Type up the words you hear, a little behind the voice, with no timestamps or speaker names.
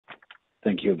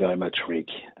Thank you very much, Rick.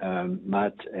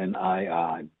 Matt and I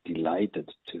are delighted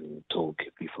to talk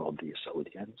before this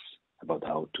audience about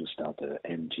how to start a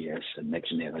NGS, a next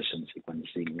generation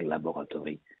sequencing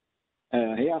laboratory.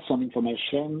 Here are some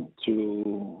information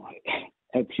to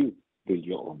help you build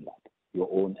your own lab, your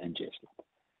own NGS lab.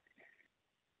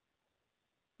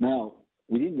 Now,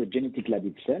 within the genetic lab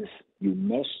itself, you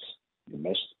must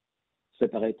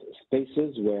separate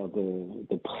spaces where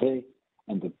the pre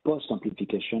and the post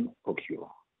amplification occur.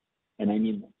 And I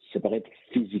mean separate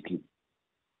physically,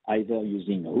 either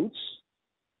using hoods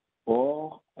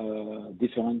or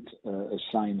different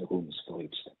assigned rooms for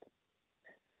each step.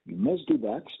 You must do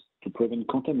that to prevent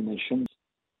contamination.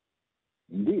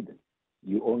 Indeed,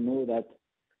 you all know that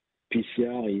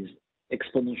PCR is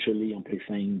exponentially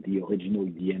amplifying the original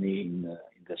DNA in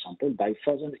the sample by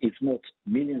thousands, if not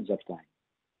millions of times.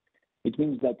 It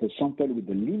means that a sample with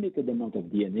a limited amount of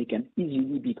DNA can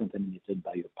easily be contaminated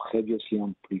by a previously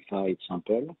amplified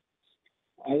sample,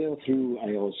 either through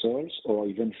aerosols or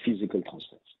even physical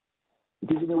transfers.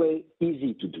 It is in a way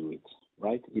easy to do it,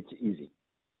 right? It's easy.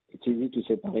 It's easy to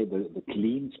separate the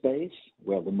clean space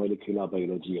where the molecular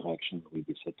biology reaction will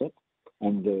be set up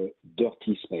and the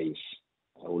dirty space,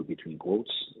 all between quotes,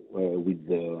 with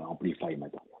the amplified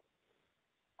material.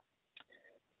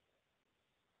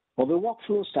 For the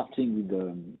workflow starting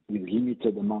with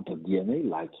limited amount of DNA,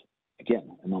 like,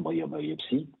 again, an embryo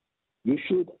biopsy, you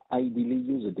should ideally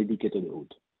use a dedicated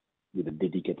hood with a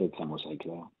dedicated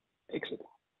thermocycler, etc.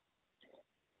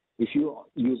 If you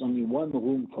use only one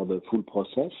room for the full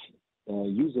process,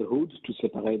 use a hood to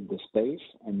separate the space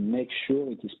and make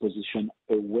sure it is positioned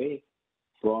away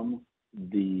from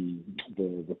the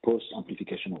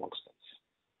post-amplification workspace.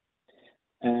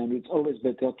 And it's always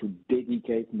better to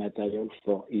dedicate material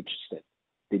for each step.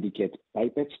 Dedicate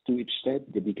pipettes to each step,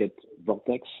 dedicate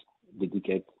vortex,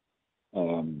 dedicate,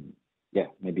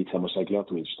 maybe thermocycler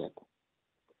to each step.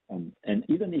 And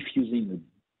even if using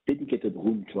a dedicated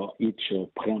room for each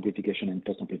pre-amplification and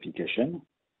post-amplification,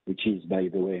 which is, by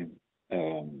the way,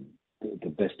 the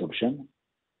best option,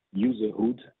 use a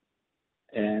hood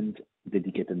and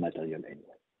dedicated material anyway.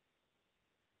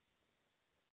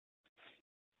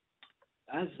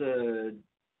 As a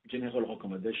general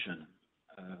recommendation,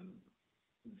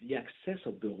 the access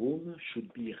of the room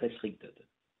should be restricted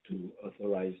to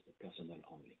authorized personnel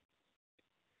only.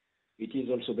 It is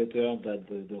also better that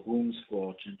the rooms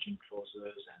for changing clothes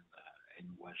and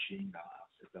washing are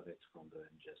separate from the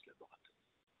NGS laboratory.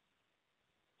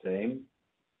 Same,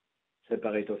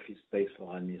 separate office space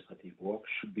for administrative work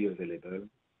should be available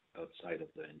outside of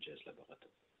the NGS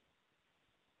laboratory.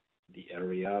 The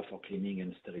area for cleaning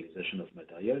and sterilization of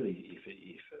material, if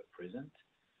present,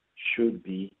 should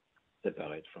be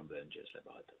separate from the NGS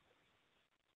laboratory.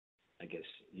 I guess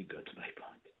you got my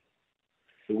point.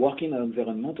 The working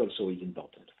environment also is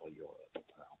important for your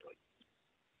employees.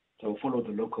 So follow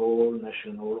the local,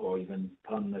 national, or even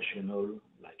pan-national,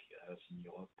 like us in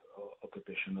Europe,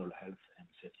 occupational health and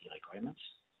safety requirements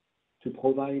to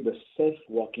provide a safe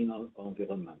working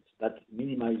environment that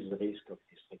minimizes the risk of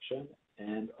distraction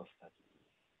and of fatigue.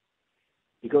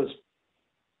 Because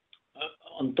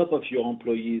on top of your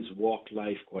employees'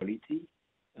 work-life quality,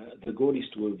 the goal is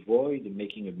to avoid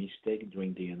making a mistake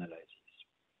during the analysis,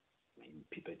 in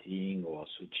pipetting or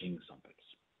switching samples.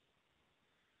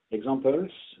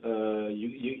 Examples,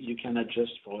 you can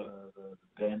adjust for the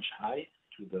bench height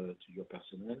to your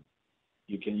personnel.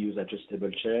 You can use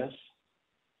adjustable chairs.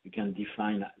 You can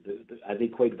define the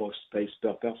adequate workspace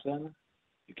per person.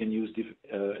 You can use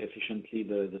efficiently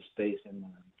the space and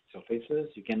surfaces.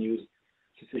 You can use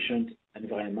sufficient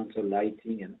environmental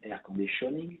lighting and air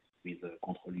conditioning with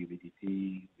control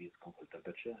humidity, with control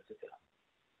temperature, etc.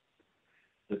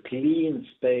 The clean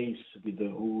space with the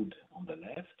hood on the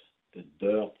left, the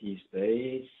dirty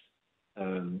space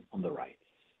on the right.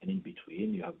 And in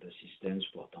between, you have the systems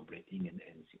for templating and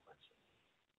sequencing.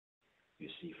 You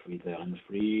see freezer and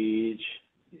fridge.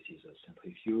 This is a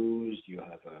centrifuge. You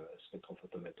have a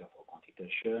spectrophotometer for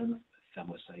quantitation, a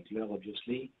thermocycler,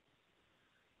 obviously,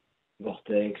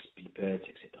 vortex, pipettes,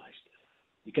 etc.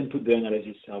 You can put the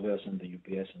analysis servers and the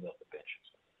UPS under the bench.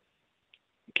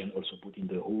 You can also put in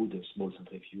the hood a small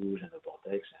centrifuge and a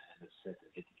vortex and a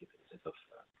dedicated set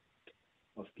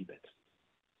of pipettes.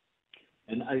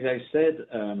 And as I said,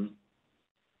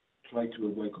 try to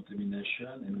avoid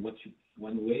contamination. And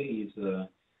one way is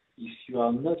if you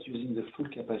are not using the full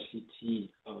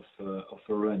capacity of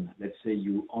a run, let's say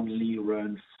you only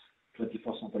run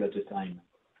 24 samples at a time,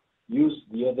 use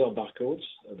the other barcodes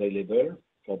available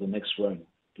for the next run.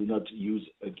 Do not use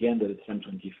again the same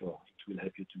 24. It will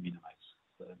help you to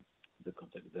minimize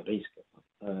the risk.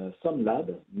 Some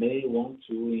labs may want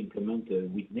to implement a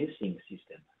witnessing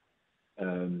system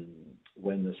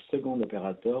when the second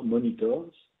operator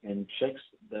monitors and checks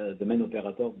the main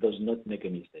operator does not make a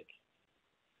mistake.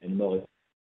 And more,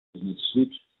 you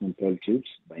switch sample tubes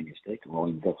by mistake or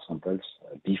invert samples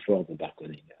before the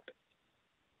barcoding happens.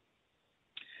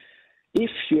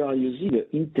 If you are using an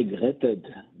integrated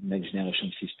next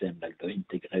generation system like the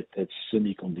integrated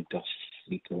semiconductor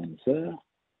sequencer,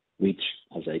 which,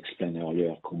 as I explained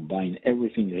earlier, combine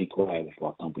everything required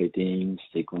for templating,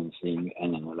 sequencing,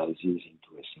 and analysis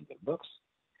into a single box,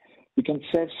 you can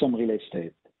save some real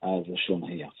estate as shown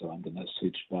here. So I'm going to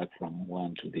switch back from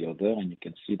one to the other, and you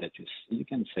can see that you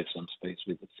can save some space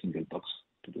with a single box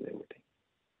to do everything.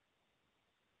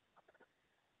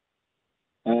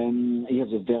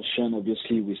 Here's a version,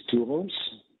 obviously, with 2 rooms,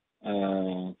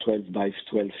 12 by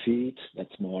 12 feet.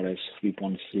 That's more or less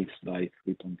 3.6 by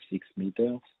 3.6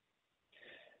 meters.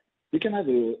 You can have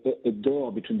a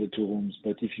door between the 2 rooms,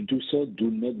 but if you do so,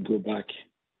 do not go back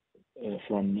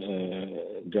from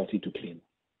dirty to clean.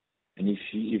 And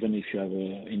even if you have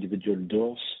individual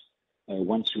doors,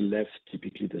 once you left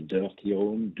typically the dirty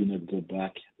room, do not go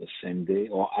back the same day,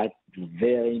 or at the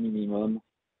very minimum,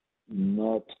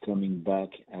 not coming back,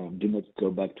 do not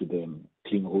go back to the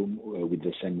clean room with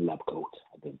the same lab coat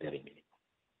at the very minimum.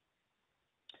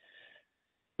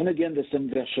 And again, the same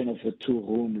version of a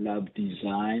 2-room lab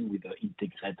design with the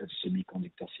integrated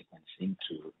semiconductor sequencing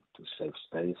to save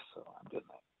space. So I'm going to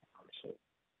also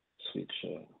switch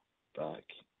back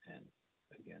and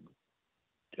again,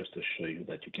 just to show you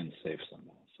that you can save some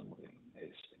limit.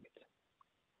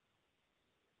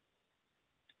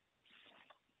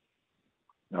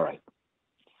 All right.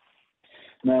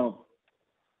 Now,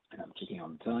 I'm checking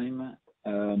on time.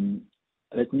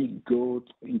 Let me go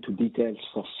into details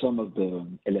for some of the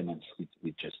elements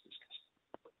we just discussed.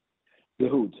 The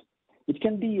hood. It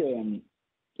can be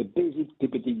a basic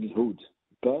pipetting hood,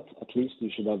 but at least you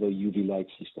should have a UV light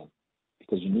system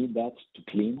because you need that to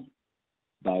clean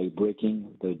by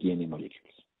breaking the DNA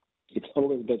molecules. It's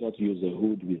always better to use a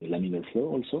hood with a laminar flow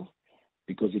also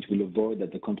because it will avoid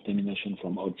that the contamination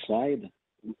from outside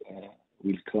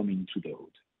will come into the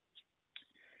hood.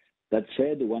 That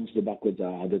said, once the barcodes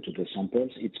are added to the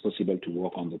samples, it's possible to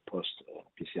work on the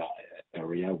post-PCR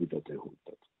area without a hood,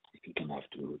 but if you can have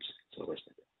 2 hoods, it's always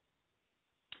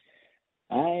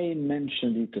better. I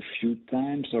mentioned it a few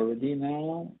times already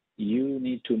now. You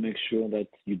need to make sure that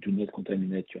you do not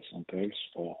contaminate your samples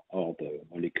or the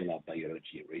molecular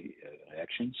biology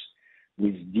reactions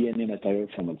with DNA material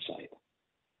from outside.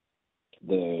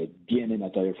 The DNA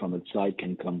material from outside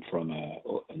can come from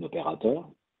an operator,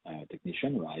 a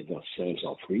technician, either cells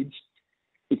or fluids.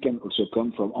 It can also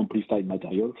come from amplified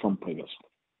material from previous.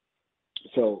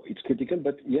 So it's critical,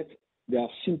 but yet there are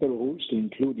simple rules to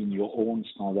include in your own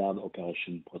standard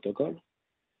operation protocol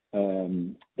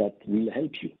that will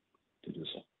help you to do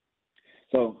so.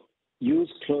 So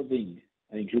use clothing,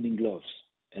 including gloves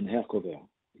and hair cover.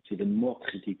 It's even more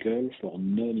critical for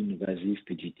non-invasive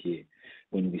PGTA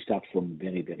when we start from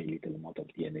very, very little amount of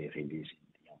DNA release in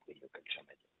the embryo culture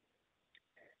media.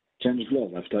 Change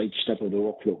gloves after each step of the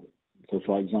workflow. So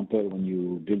for example, when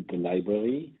you build the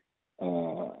library,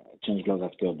 change gloves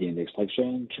after DNA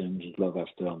extraction, change gloves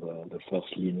after the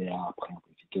first linear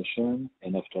pre-amplification,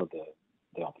 and after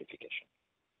the amplification.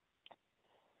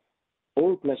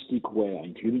 All plastic wear,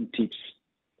 including tips,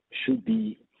 should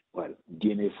be, well,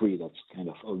 DNA-free, that's kind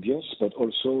of obvious, but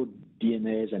also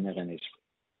DNase and RNase free.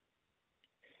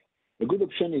 A good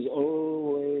option is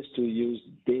always to use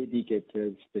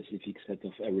dedicated specific set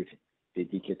of everything,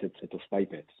 dedicated set of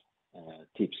pipettes,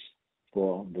 tips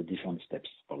for the different steps,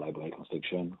 for library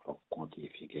construction, for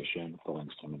quantification, for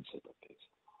instrument setup.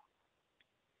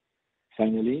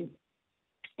 Finally,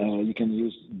 you can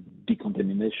use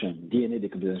decontamination, DNA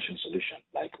decontamination solution,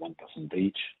 like 1%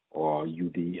 bleach or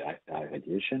UV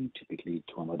irradiation, typically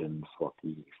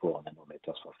 244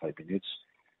 nanometers for 5 minutes,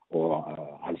 or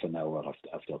half an hour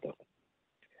after that.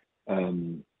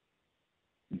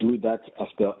 Do that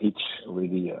after each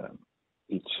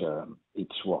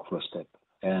workflow step,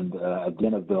 and at the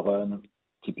end of the run,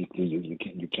 typically you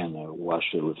can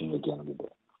wash everything again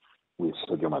with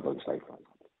sodium hydroxide, for example.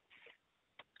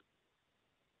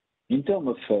 In terms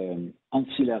of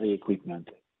ancillary equipment,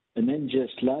 an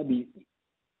NGS lab,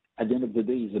 at the end of the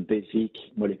day, is a basic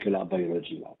molecular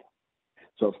biology lab.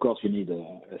 So, of course, you need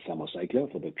a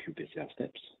thermocycler for the qPCR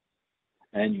steps,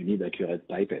 and you need accurate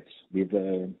pipettes with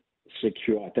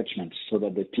secure attachments so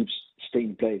that the tips stay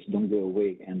in place, don't go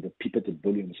away, and the pipetted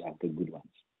volumes are the good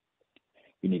ones.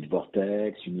 You need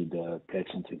vortex, you need plate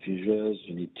centrifuges,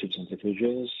 you need tube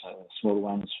centrifuges, small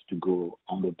ones to go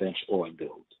on the bench or in the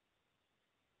hood.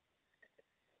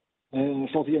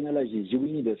 For the analysis, you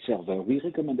will need a server. We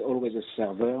recommend always a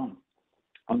server.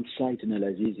 On-site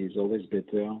analysis is always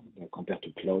better compared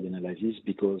to cloud analysis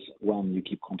because one, you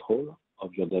keep control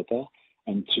of your data,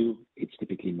 and two, it's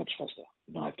typically much faster.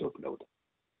 You don't have to upload.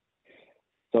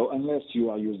 So unless you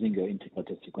are using an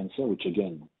integrated sequencer, which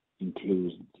again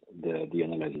includes the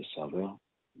analysis server,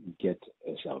 get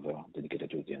a server dedicated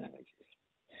to the analysis.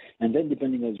 And then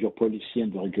depending on your policy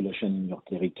and the regulation in your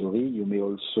territory, you may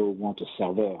also want a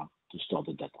server to store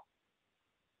the data.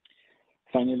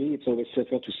 Finally, it's always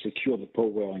safer to secure the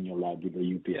power in your lab with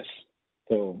a UPS.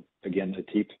 So again, a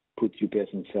tip, put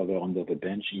UPS and server under the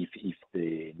bench if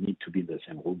they need to be in the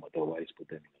same room, otherwise put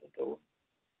them in another room.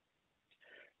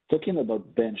 Talking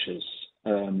about benches,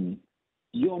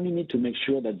 you only need to make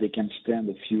sure that they can stand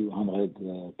a few hundred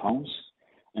pounds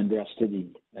and they are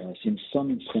steady, since some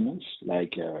instruments,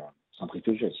 like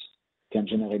centrifuges, can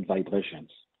generate vibrations.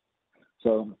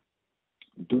 So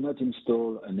do not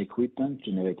install an equipment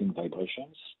generating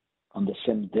vibrations on the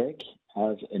same deck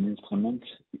as an instrument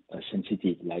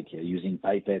sensitive, like using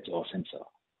pipette or sensor.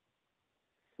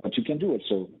 What you can do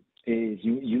also is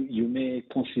you may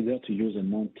consider to use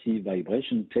an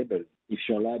anti-vibration table if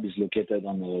your lab is located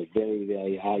on a very,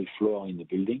 very high floor in the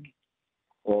building,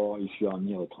 or if you are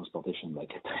near a transportation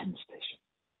like a train station.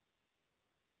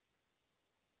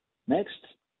 Next,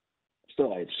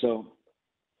 storage. So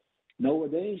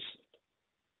nowadays,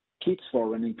 kits for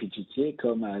running PGTA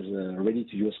come as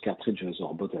ready-to-use cartridges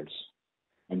or bottles,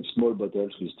 and small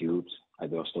bottles with tubes,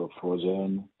 either stored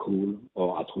frozen, cool,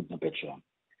 or at room temperature.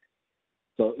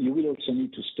 So you will also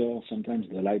need to store sometimes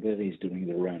the libraries during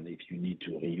the run if you need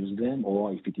to reuse them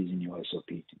or if it is in your SOP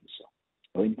to do so.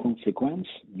 So in consequence,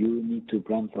 you need to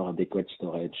plan for adequate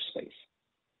storage space.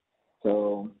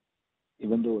 So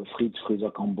even though a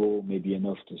fridge-freezer combo may be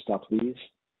enough to start with,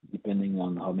 depending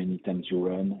on how many times you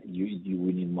run, you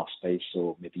will need more space,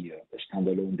 so maybe a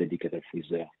standalone dedicated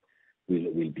freezer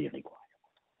will be required.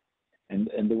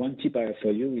 And the one tip I have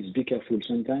for you is be careful.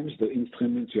 Sometimes the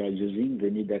instruments you are using, they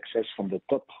need access from the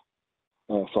top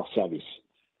for service,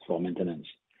 for maintenance.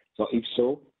 So if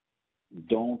so,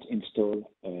 don't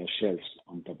install shelves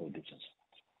on top of the instruments.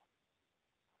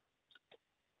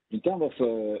 In terms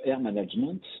of air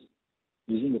management,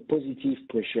 using a positive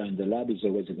pressure in the lab is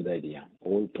always a good idea.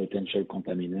 All potential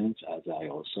contaminants as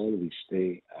aerosol will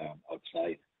stay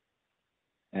outside.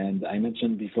 And I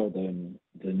mentioned before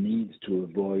the need to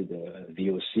avoid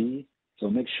VOC. So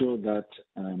make sure that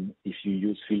if you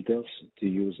use filters, to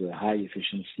use high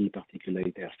efficiency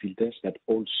particulate air filters that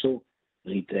also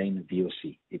retain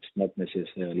VOC. It's not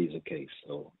necessarily the case,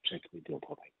 so check with your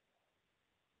provider.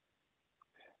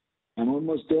 I'm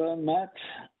almost done, Matt.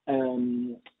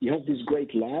 You have this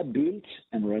great lab built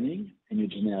and running, and you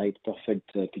generate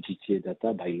perfect PGTA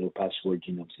data by low-pass whole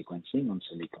genome sequencing on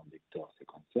semiconductor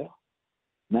sequencer.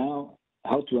 Now,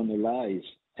 how to analyze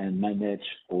and manage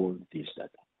all this data?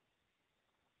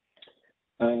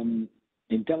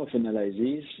 In terms of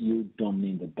analysis, you don't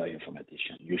need a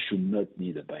bioinformatician. You should not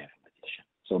need a bioinformatician.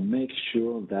 So make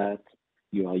sure that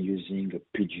you are using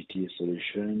a PGTA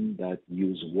solution that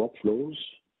use workflows,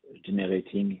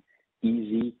 generating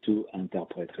easy to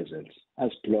interpret results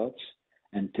as plots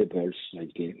and tables,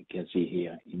 like you can see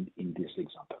here in this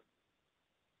example.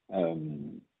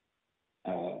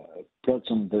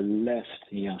 Plots on the left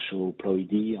here show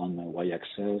ploidy on the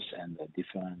y-axis and the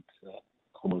different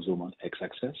chromosome on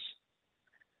x-axis,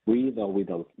 with or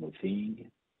without smoothing,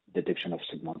 detection of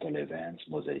segmental events,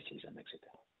 mosaicism, etc.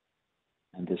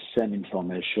 And the same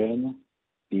information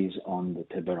is on the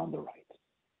table on the right.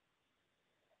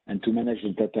 And to manage the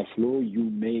data flow, you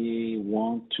may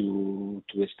want to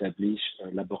establish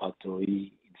a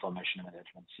laboratory information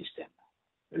management system,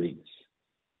 LIMS.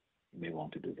 You may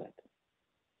want to do that.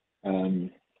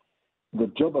 The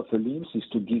job of a LIMS is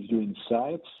to give you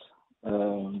insights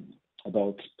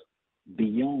about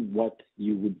beyond what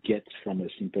you would get from a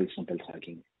simple sample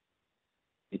tracking.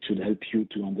 It should help you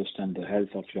to understand the health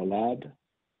of your lab,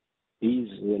 ease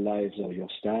the lives of your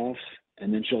staff,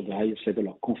 and ensure the highest level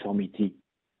of conformity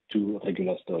to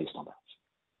regulatory standards.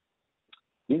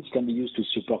 LIMS can be used to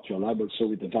support your lab also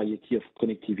with a variety of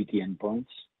connectivity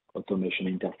endpoints, automation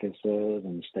interfaces,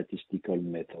 and statistical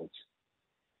methods.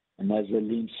 And as a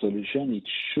LIMS solution, it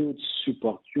should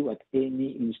support you at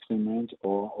any instrument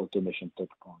or automation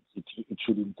touchpoints. It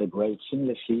should integrate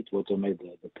seamlessly to automate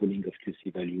the pooling of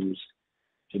QC values,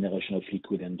 generation of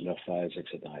liquid handler files,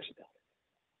 etc., etc.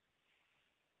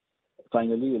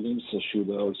 Finally, LIMS should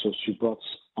also support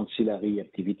ancillary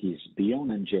activities beyond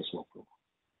NGS workflow,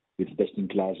 with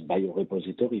best-in-class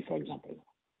biorepository, for example.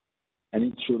 And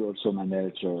it should also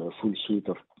manage a full suite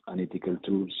of analytical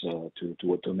tools to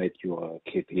automate your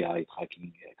KPI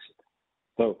tracking, etc.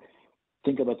 So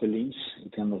think about the LIMS.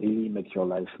 It can really make your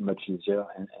life much easier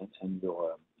and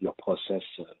your process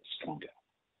stronger.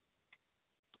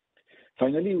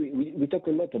 Finally, we talk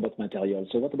a lot about materials.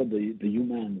 So what about the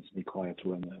humans required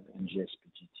to run an NGS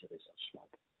PGT research lab?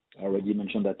 I already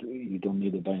mentioned that you don't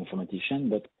need a bioinformatician,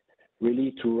 but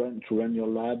really to run your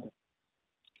lab,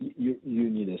 you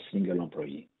need a single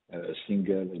employee, a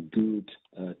single good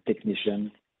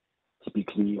technician,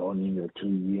 typically owning a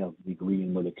 2-year degree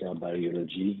in molecular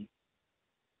biology.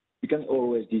 You can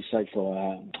always decide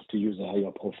to use a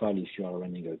higher profile if you are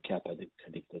running a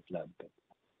CAP-accredited lab.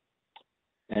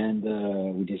 And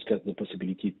we discussed the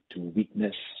possibility to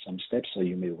witness some steps, so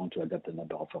you may want to adapt the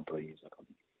number of employees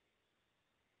accordingly.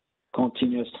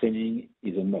 Continuous training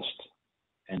is a must,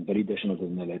 and validation of the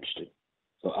knowledge too.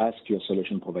 So ask your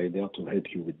solution provider to help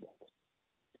you with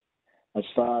that. As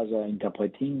far as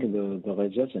interpreting the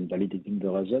results and validating the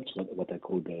results, what I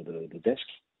call the desk,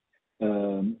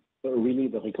 really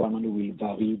the requirement will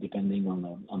vary depending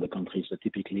on the country. So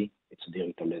typically, it's a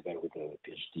director level with a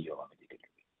PhD or a medical degree.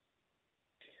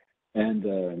 And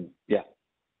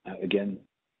again,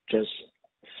 just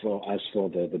as for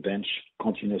the bench,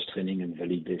 continuous training and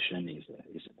validation is a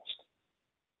must.